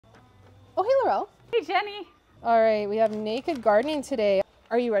Oh, hey, Laurelle. Hey, Jenny. All right, we have naked gardening today.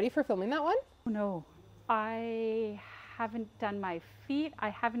 Are you ready for filming that one? Oh, no, I haven't done my feet. I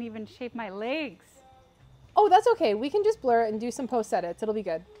haven't even shaved my legs. Oh, that's okay. We can just blur it and do some post edits. It'll be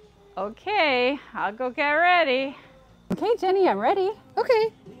good. Okay, I'll go get ready. Okay, Jenny, I'm ready.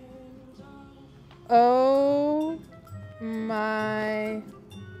 Okay. Oh my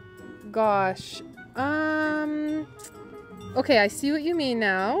gosh. Okay, I see what you mean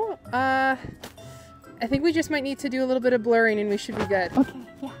now. I think we just might need to do a little bit of blurring and we should be good. Okay,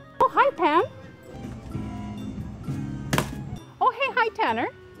 yeah. Oh, hi, Pam. Oh, hey, hi, Tanner.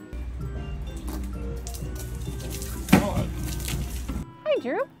 Hi,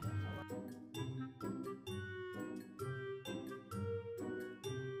 Drew.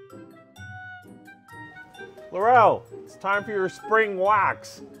 Laurelle, it's time for your spring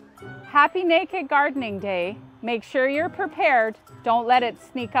wax. Happy Naked Gardening Day. Make sure you're prepared. Don't let it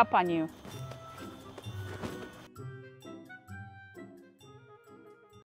sneak up on you.